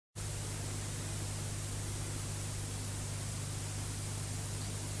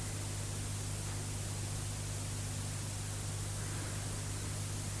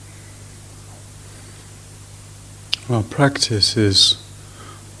Our practice is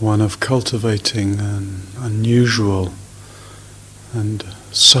one of cultivating an unusual and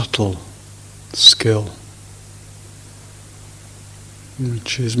subtle skill,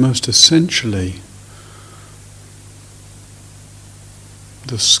 which is most essentially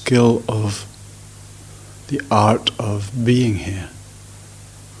the skill of the art of being here,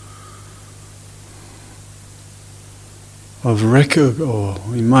 or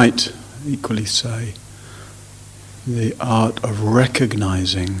we might equally say, the art of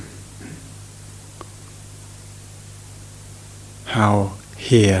recognizing how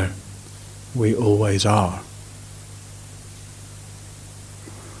here we always are.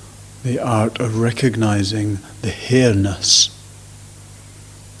 The art of recognizing the here-ness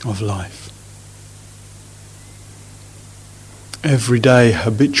of life. Everyday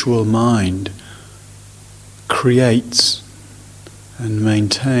habitual mind creates and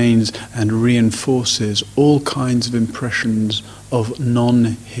maintains and reinforces all kinds of impressions of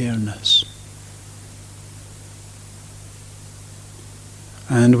non-here-ness.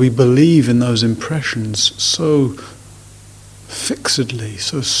 And we believe in those impressions so fixedly,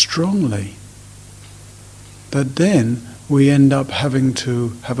 so strongly, that then we end up having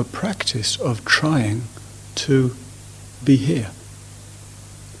to have a practice of trying to be here.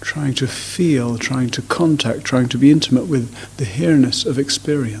 Trying to feel, trying to contact, trying to be intimate with the here-ness of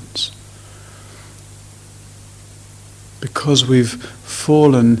experience. Because we've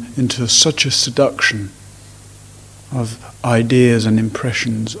fallen into such a seduction of ideas and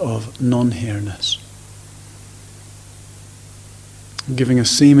impressions of non-here-ness, giving a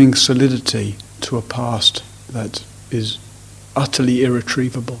seeming solidity to a past that is utterly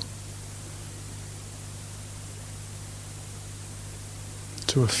irretrievable,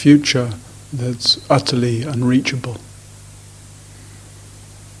 to a future that's utterly unreachable,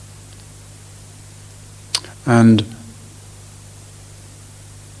 and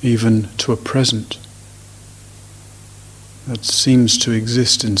even to a present that seems to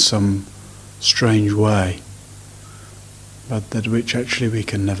exist in some strange way, but that which actually we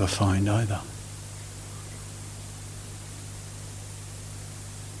can never find either.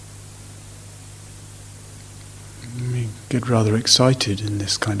 We get rather excited in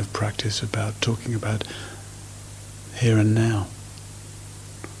this kind of practice about talking about here and now,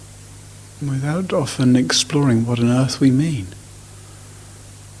 without often exploring what on earth we mean.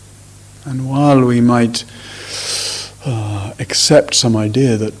 And while we might accept some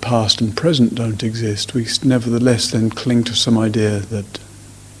idea that past and present don't exist, we nevertheless then cling to some idea that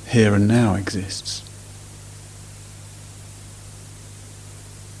here and now exists.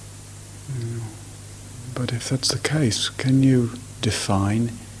 But if that's the case, can you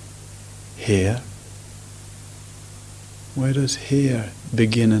define here? Where does here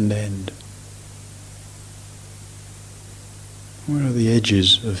begin and end? Where are the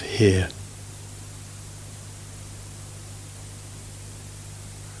edges of here?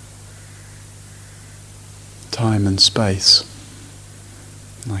 Time and space,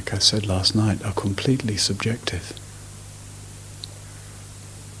 like I said last night, are completely subjective.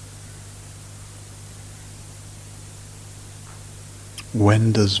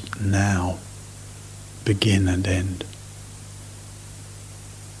 When does now begin and end?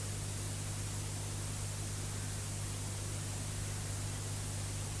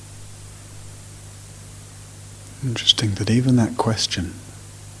 Interesting that even that question,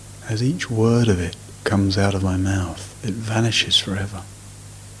 as each word of it comes out of my mouth, it vanishes forever.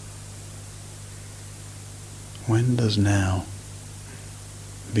 When does now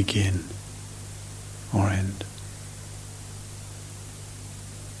begin or end?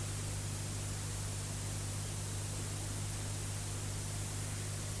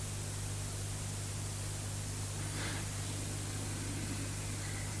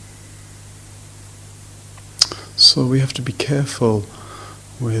 So we have to be careful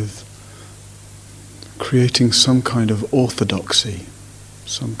with creating some kind of orthodoxy,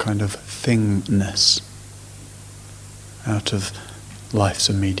 some kind of thingness out of life's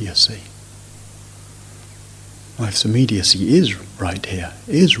immediacy. Life's immediacy is right here,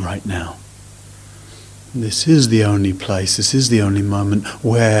 is right now. This is the only place, this is the only moment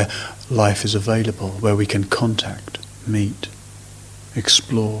where life is available, where we can contact, meet,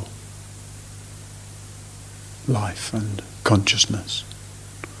 explore life and consciousness.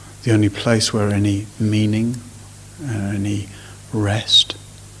 The only place where any meaning, any rest,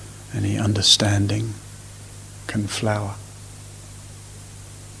 any understanding can flower.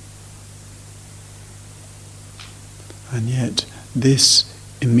 And yet this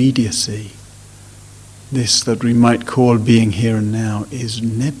immediacy, this that we might call being here and now, is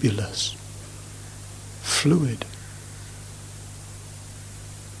nebulous, fluid,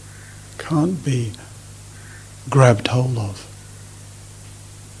 can't be grabbed hold of.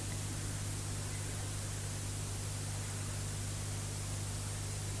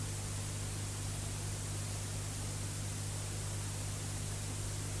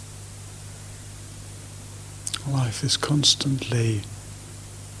 Life is constantly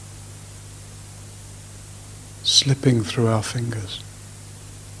slipping through our fingers.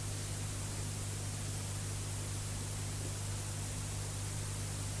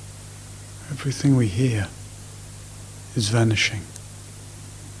 Everything we hear is vanishing.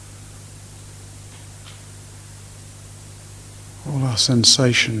 All our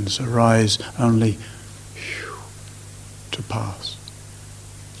sensations arise only to pass.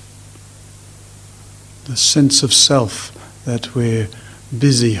 The sense of self that we're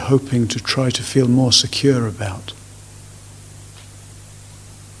busy hoping to try to feel more secure about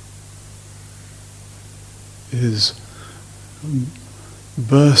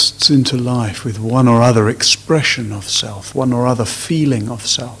bursts into life with one or other expression of self, one or other feeling of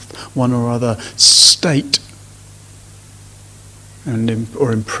self, one or other state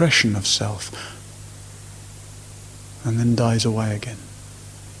or impression of self, and then dies away again.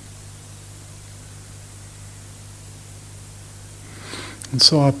 And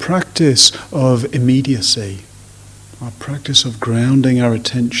so our practice of immediacy, our practice of grounding our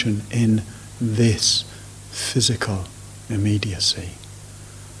attention in this physical immediacy,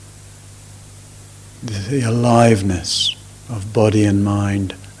 the aliveness of body and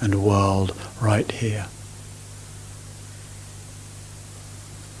mind and world right here.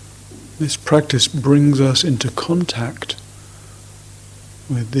 This practice brings us into contact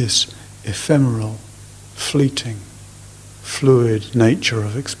with this ephemeral, fleeting, fluid nature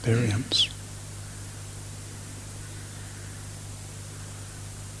of experience.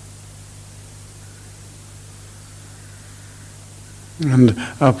 And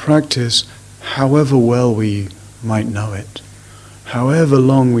our practice, however well we might know it, however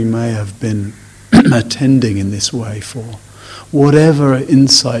long we may have been attending in this way for, whatever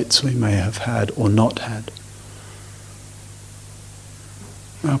insights we may have had or not had,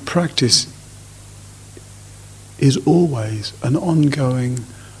 our practice is always an ongoing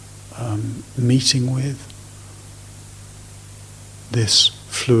meeting with this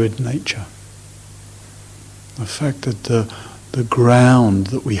fluid nature. The fact that the ground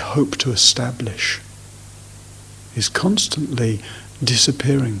that we hope to establish is constantly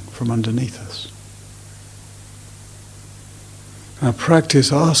disappearing from underneath us. Our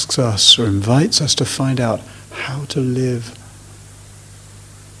practice asks us or invites us to find out how to live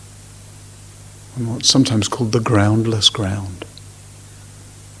on what's sometimes called the groundless ground.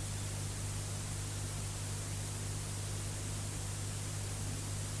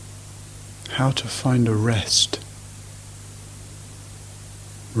 How to find a rest,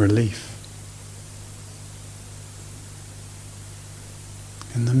 relief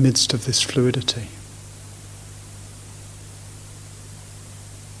in the midst of this fluidity.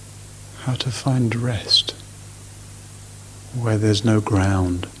 How to find rest where there's no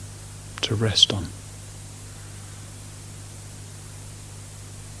ground to rest on.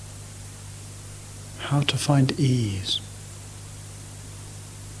 How to find ease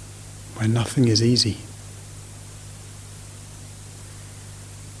where nothing is easy.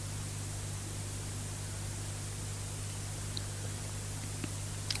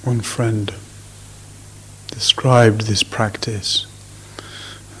 One friend described this practice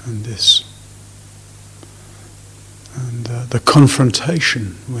and the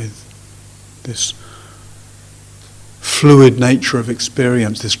confrontation with this fluid nature of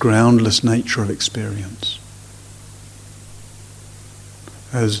experience, this groundless nature of experience,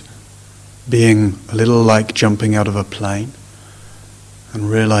 as being a little like jumping out of a plane and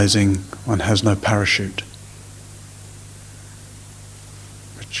realizing one has no parachute,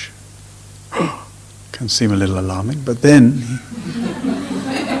 which can seem a little alarming, but then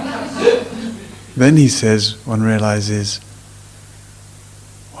he says one realizes,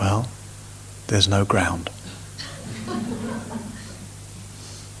 well, there's no ground.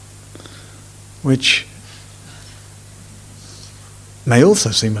 Which may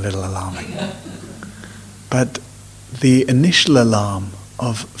also seem a little alarming. But the initial alarm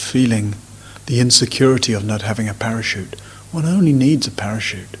of feeling the insecurity of not having a parachute, one only needs a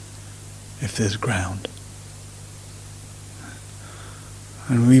parachute if there's ground.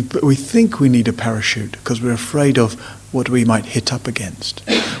 And we think we need a parachute because we're afraid of what we might hit up against.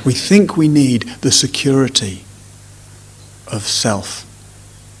 We think we need the security of self,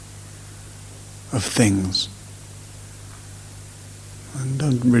 of things. And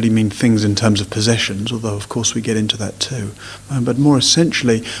don't really mean things in terms of possessions, although of course we get into that too. But more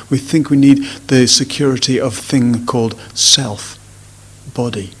essentially, we think we need the security of a thing called self,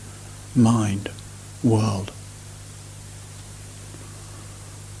 body, mind, world.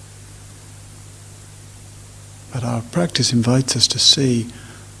 But our practice invites us to see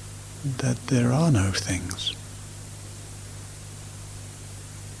that there are no things.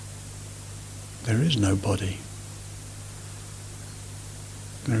 There is no body.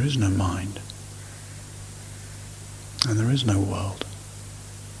 There is no mind. And there is no world.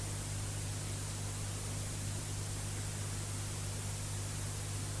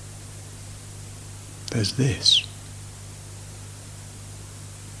 There's this.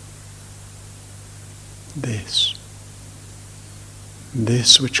 This.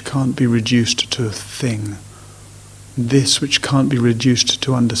 This which can't be reduced to a thing. This which can't be reduced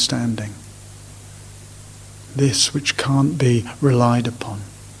to understanding. This which can't be relied upon.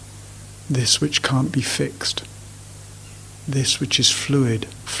 This which can't be fixed. This which is fluid,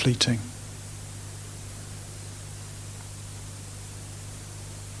 fleeting.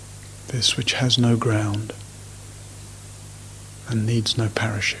 This which has no ground and needs no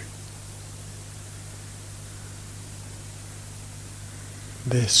parachute.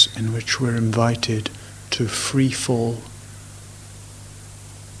 This in which we're invited to free fall.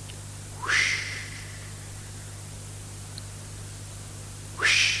 Whoosh.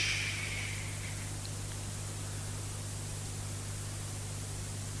 Whoosh.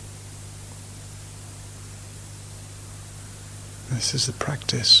 This is the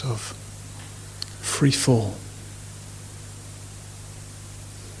practice of free fall,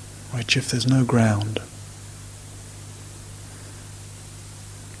 which if there's no ground,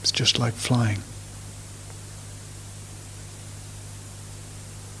 it's just like flying.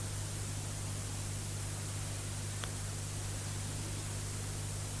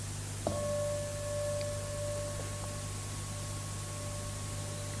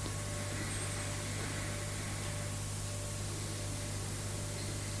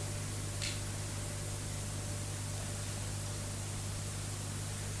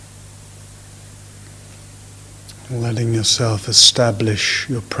 Letting yourself establish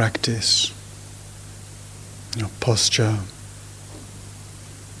your practice, your posture,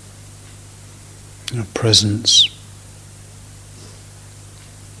 your presence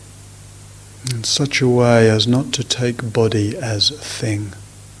in such a way as not to take body as a thing.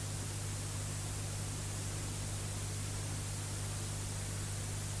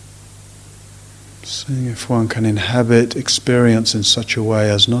 Seeing if one can inhabit experience in such a way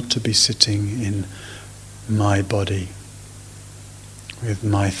as not to be sitting in my body, with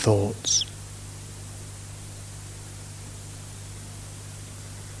my thoughts.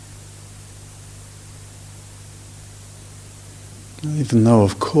 Even though,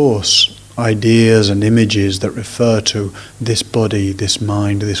 of course, ideas and images that refer to this body, this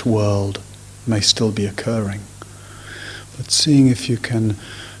mind, this world may still be occurring. But seeing if you can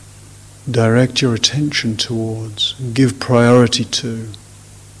direct your attention towards, give priority to,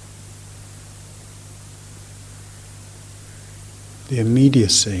 the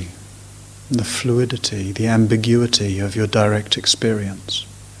immediacy, the fluidity, the ambiguity of your direct experience.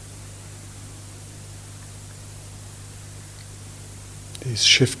 These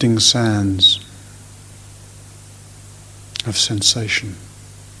shifting sands of sensation.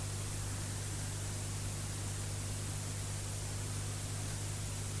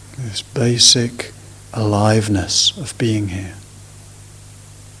 This basic aliveness of being here.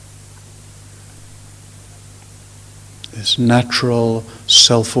 This natural,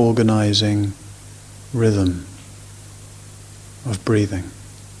 self-organizing rhythm of breathing.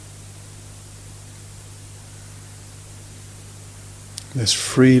 This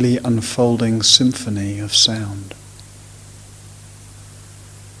freely unfolding symphony of sound.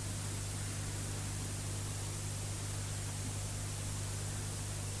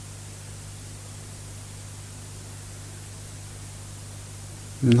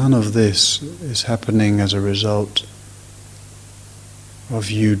 None of this is happening as a result of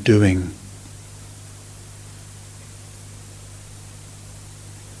you doing.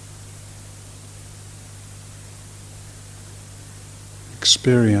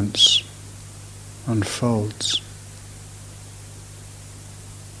 Experience unfolds.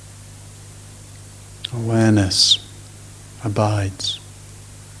 Awareness abides.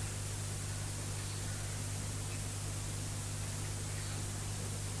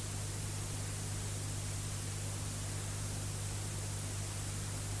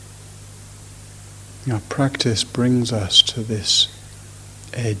 Our practice brings us to this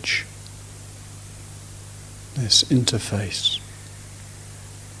edge, this interface.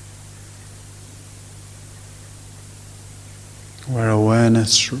 where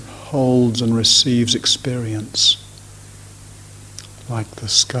awareness holds and receives experience, like the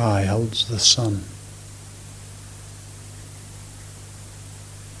sky holds the sun,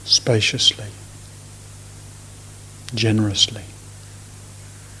 spaciously, generously.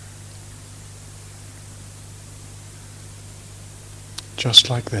 Just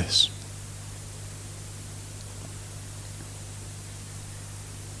like this.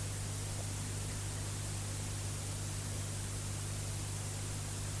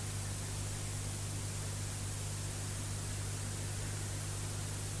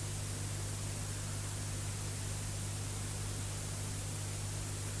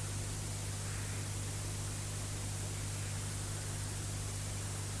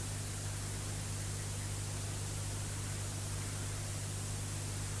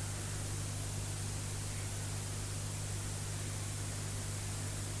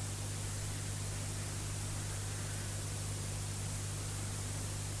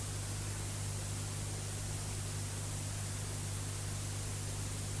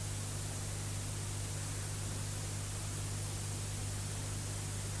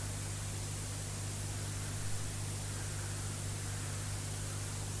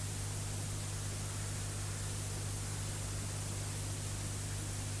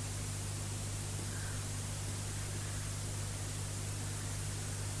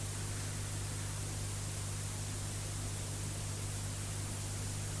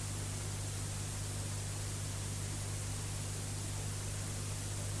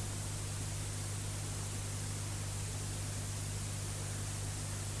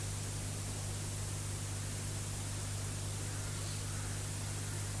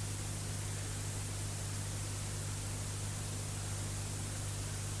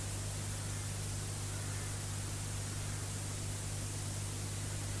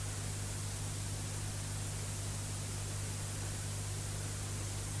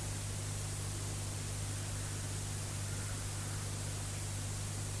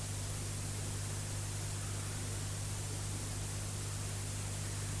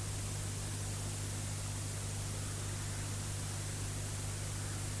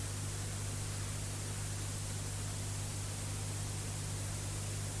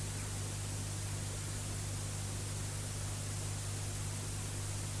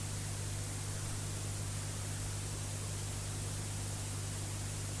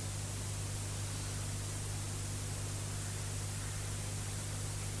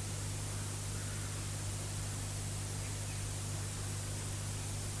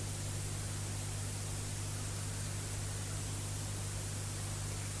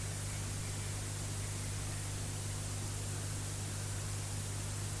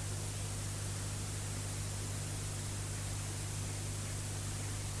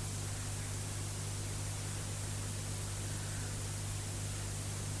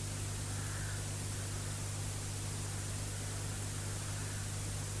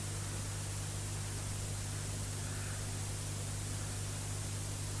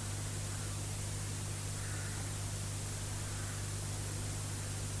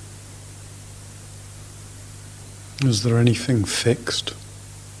 Is there anything fixed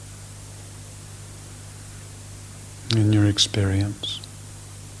in your experience?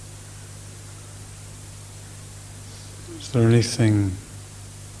 Is there anything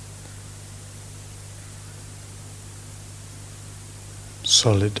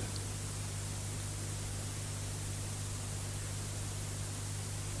solid?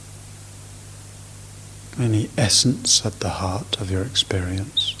 Any essence at the heart of your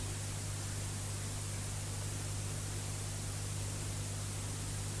experience?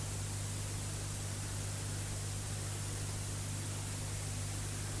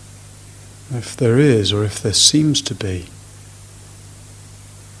 If there is, or if there seems to be,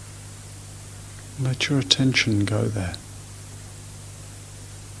 let your attention go there.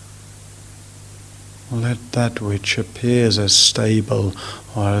 Let that which appears as stable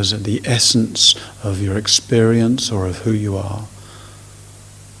or as the essence of your experience or of who you are,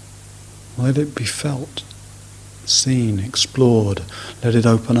 let it be felt, seen, explored. Let it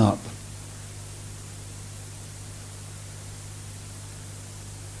open up.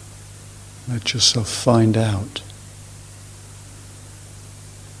 Let yourself find out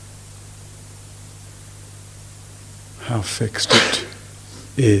how fixed it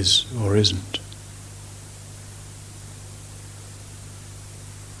is or isn't.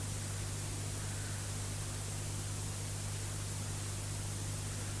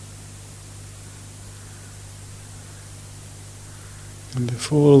 And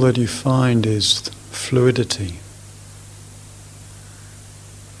if all that you find is fluidity,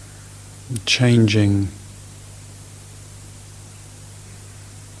 changing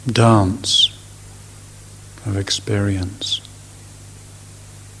dance of experience,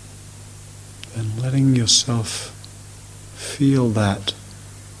 then letting yourself feel that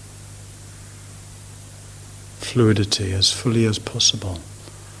fluidity as fully as possible,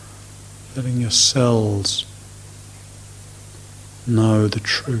 letting your cells know the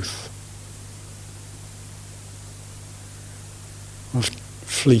truth of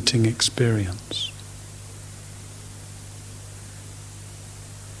fleeting experience.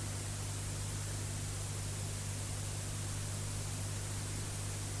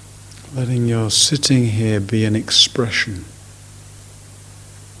 Letting your sitting here be an expression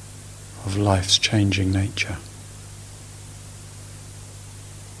of life's changing nature.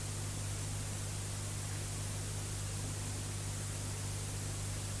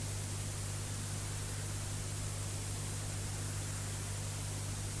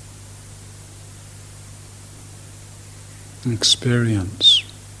 Experience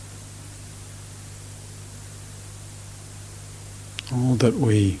all that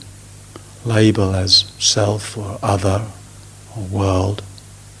we label as self or other or world.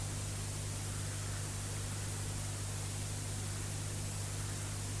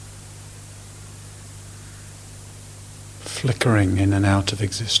 Flickering in and out of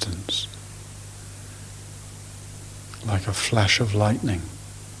existence like a flash of lightning,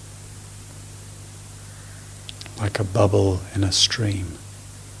 like a bubble in a stream.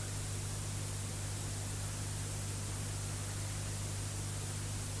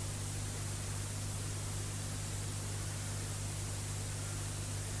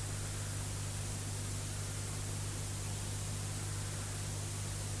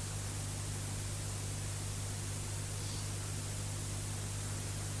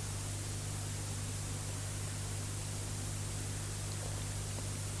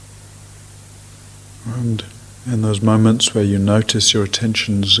 And in those moments where you notice your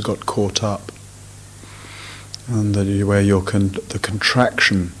attention's got caught up, and where the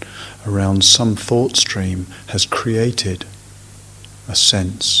contraction around some thought stream has created a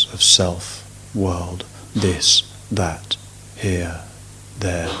sense of self, world, this, that, here,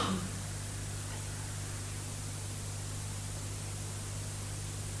 there.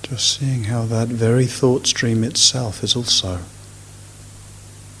 Just seeing how that very thought stream itself is also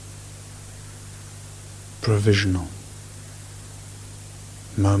provisional,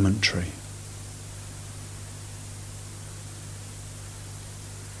 momentary.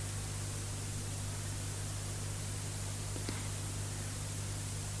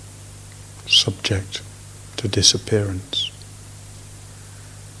 Subject to disappearance.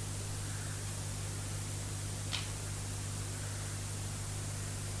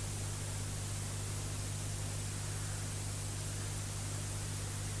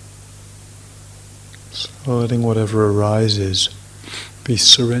 So letting whatever arises be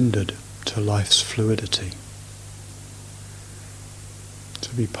surrendered to life's fluidity,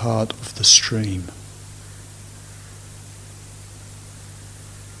 to be part of the stream.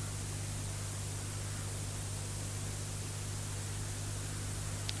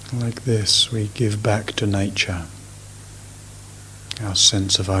 Like this, we give back to nature our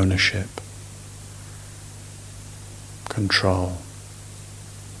sense of ownership, control,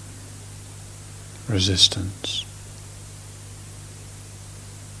 resistance.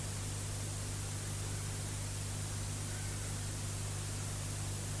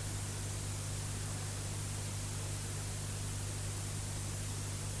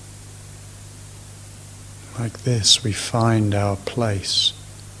 Like this, we find our place,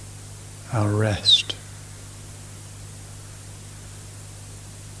 our rest.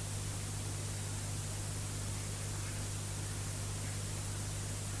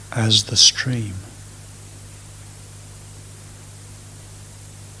 As the stream.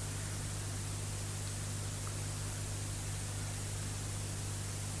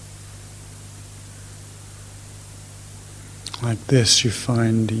 Like this, you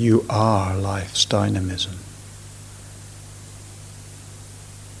find you are life's dynamism,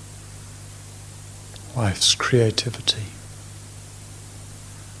 life's creativity,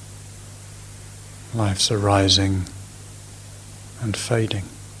 life's arising and fading.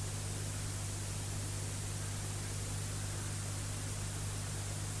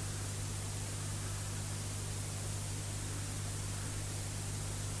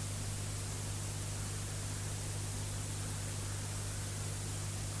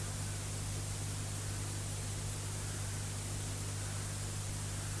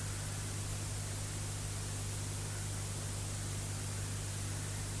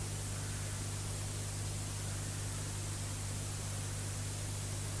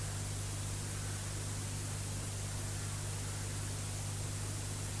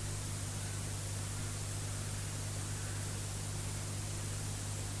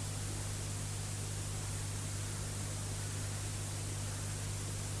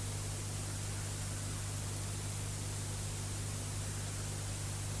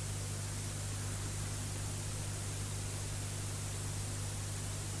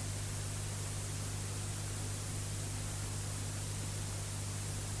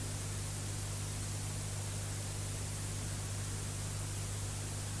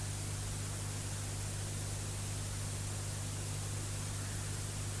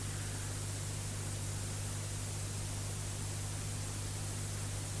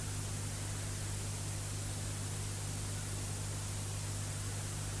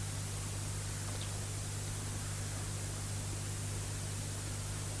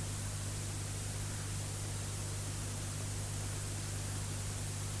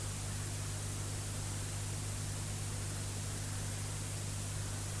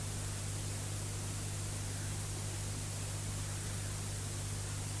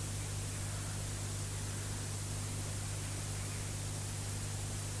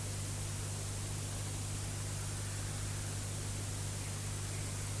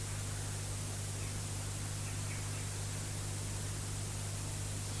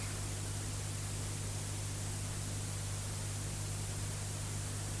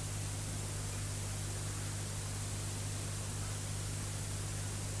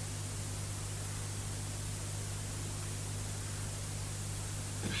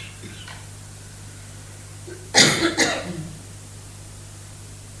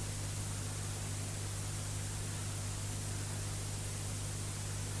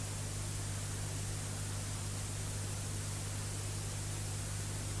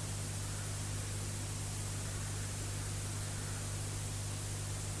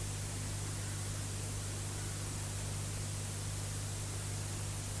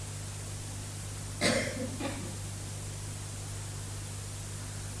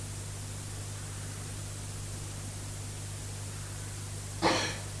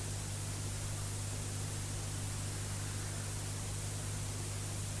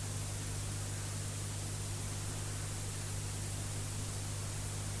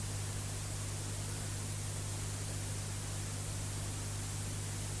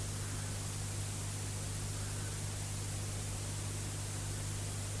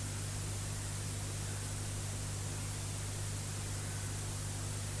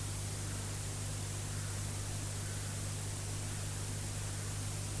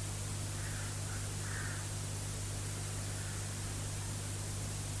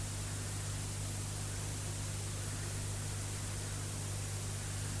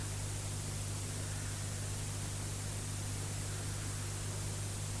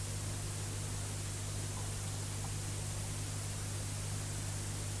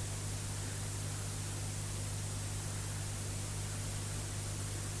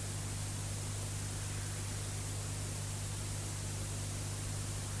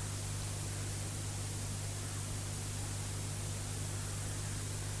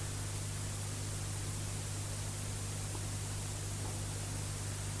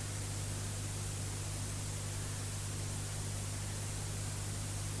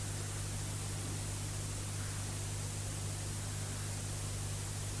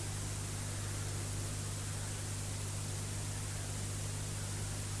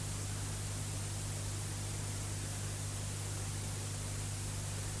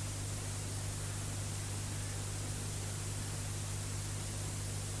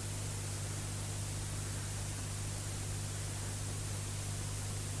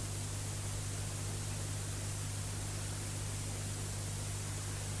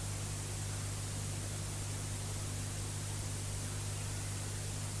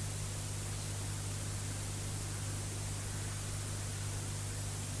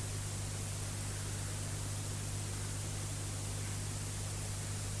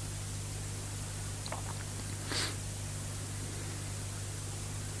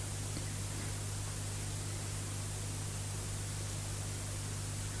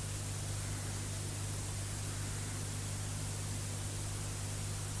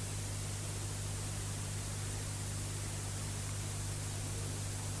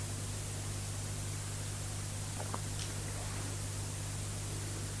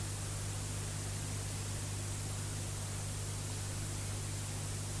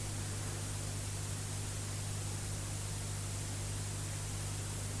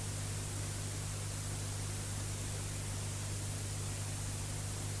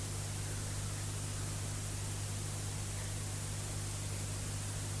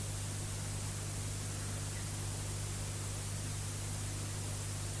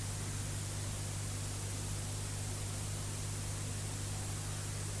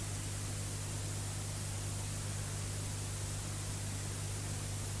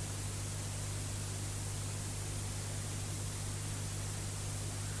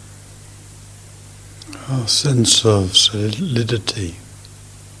 Our sense of solidity,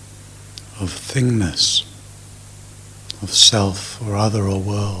 of thingness, of self or other or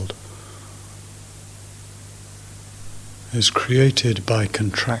world, is created by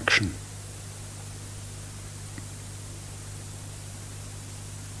contraction.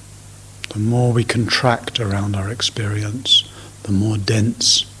 The more we contract around our experience, the more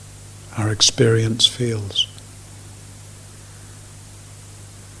dense our experience feels.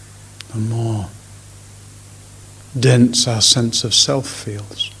 The more dense our sense of self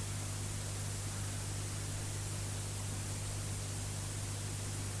feels.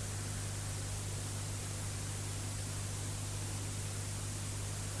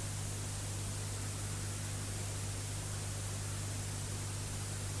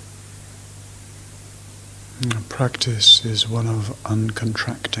 Our practice is one of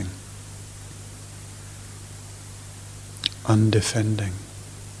uncontracting, undefending,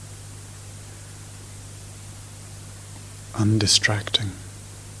 undistracting.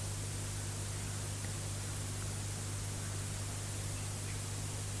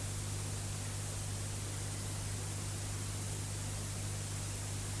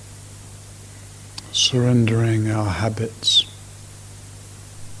 Surrendering our habits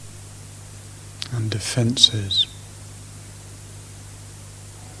and defenses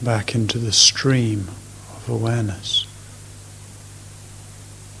back into the stream of awareness.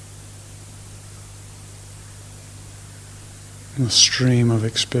 The stream of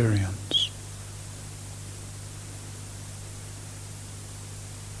experience.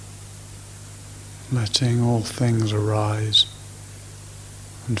 Letting all things arise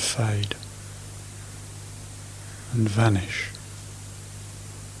and fade and vanish.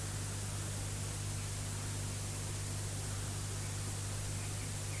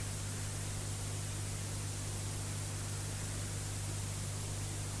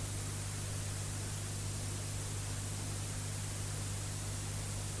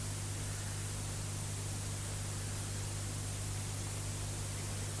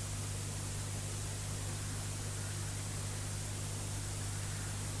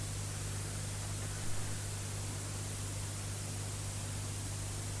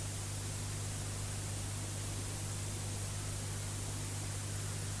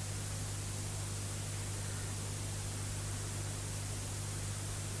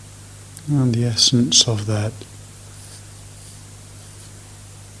 And the essence of that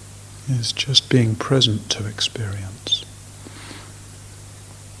is just being present to experience.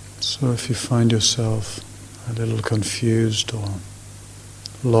 So if you find yourself a little confused or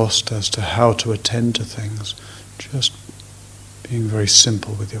lost as to how to attend to things, just being very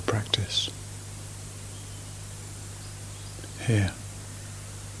simple with your practice. Here.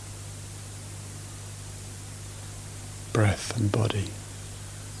 Breath and body.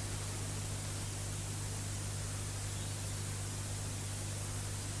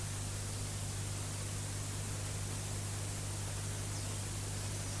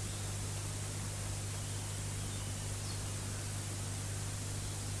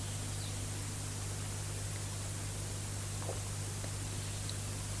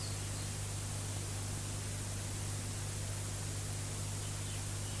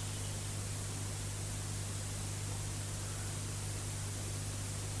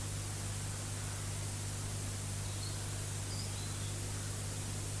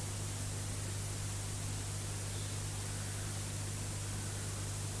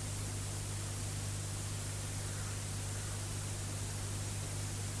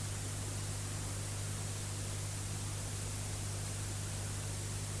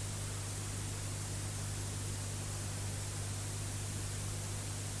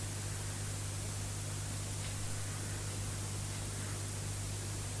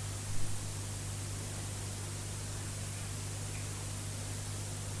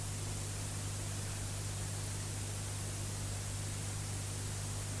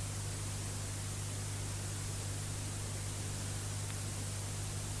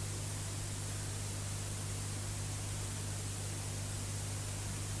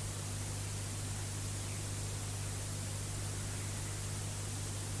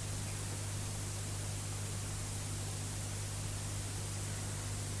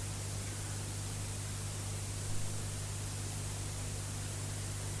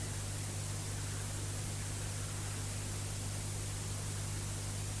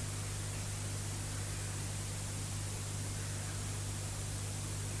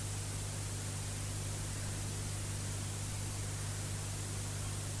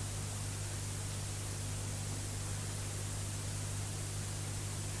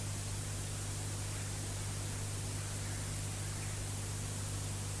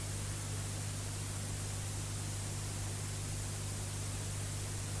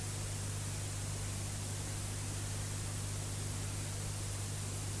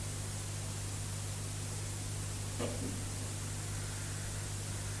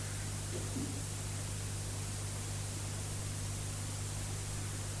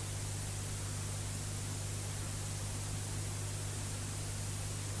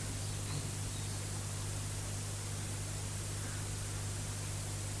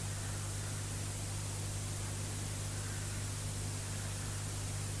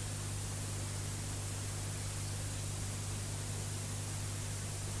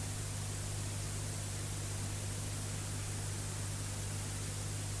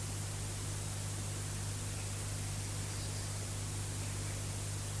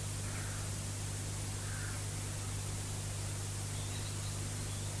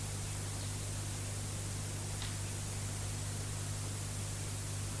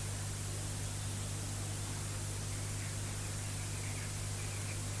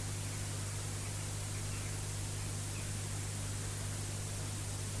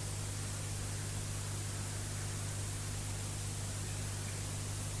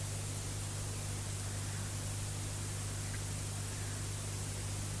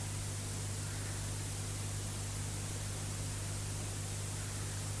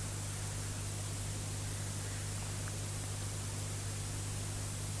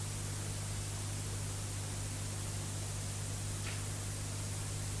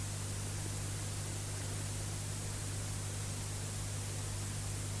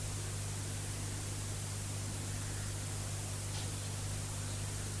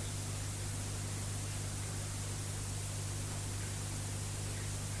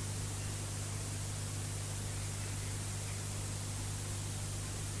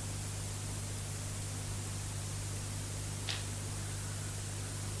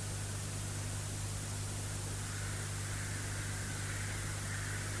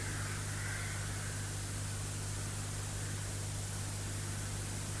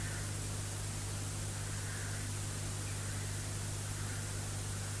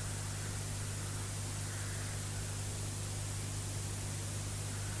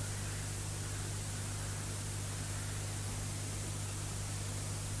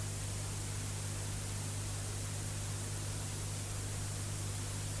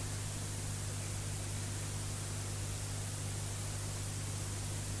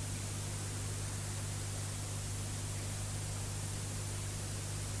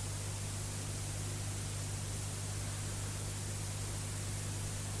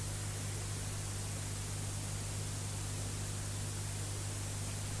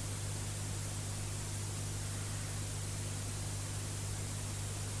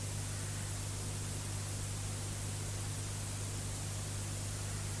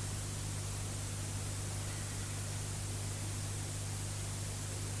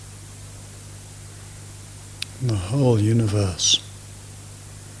 The whole universe,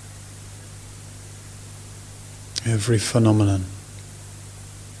 every phenomenon,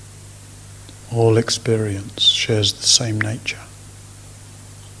 all experience shares the same nature.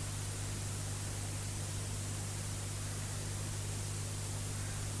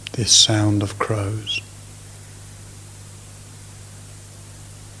 This sound of crows,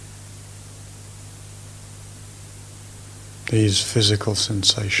 these physical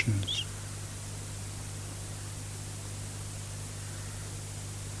sensations,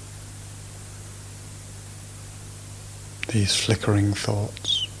 these flickering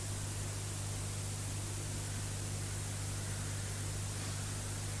thoughts,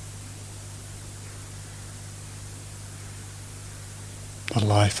 the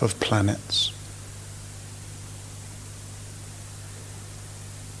life of planets,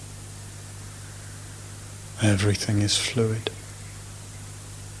 everything is fluid.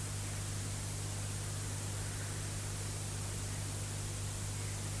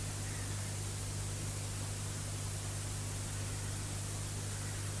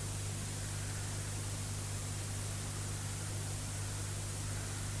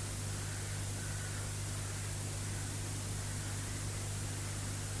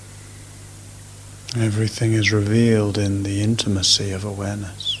 Everything is revealed in the intimacy of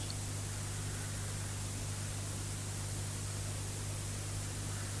awareness.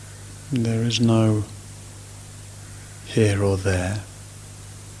 There is no here or there.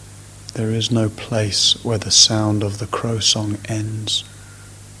 There is no place where the sound of the crow song ends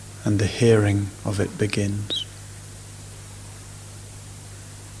and the hearing of it begins.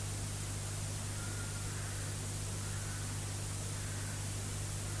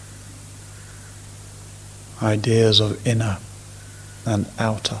 Ideas of inner and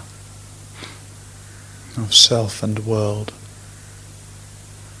outer, of self and world,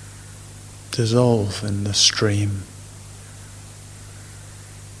 dissolve in the stream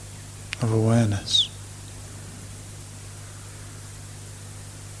of awareness.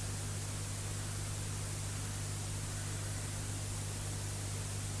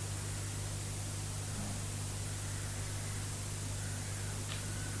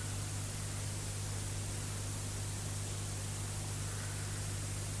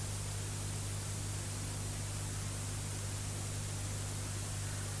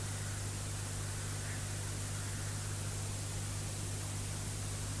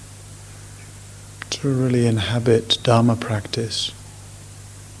 To really inhabit Dharma practice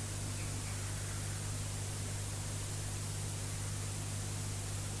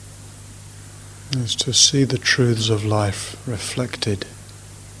is to see the truths of life reflected,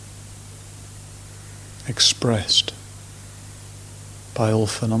 expressed by all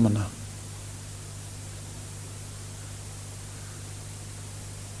phenomena.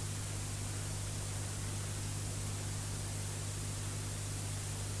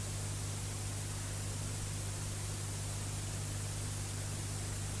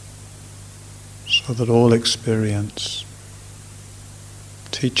 So that all experience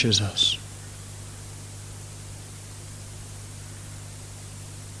teaches us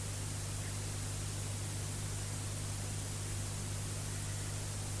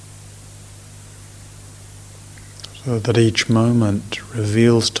so that each moment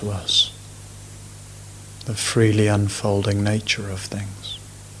reveals to us the freely unfolding nature of things.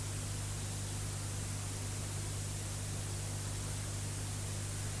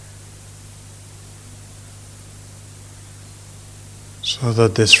 So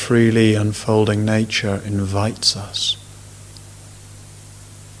that this freely unfolding nature invites us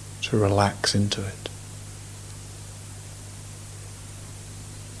to relax into it.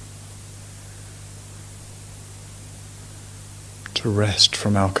 To rest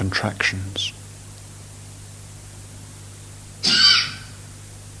from our contractions.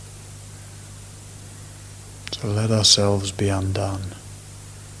 To let ourselves be undone.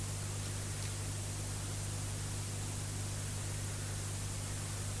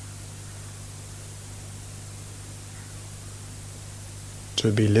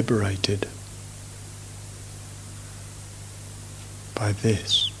 To be liberated by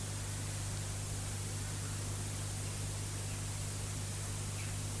this.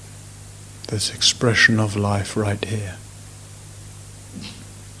 This expression of life right here.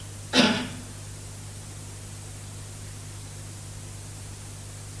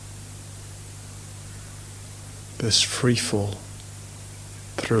 This free fall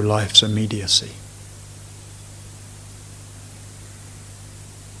through life's immediacy.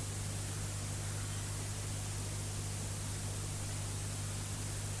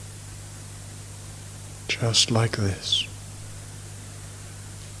 Just like this.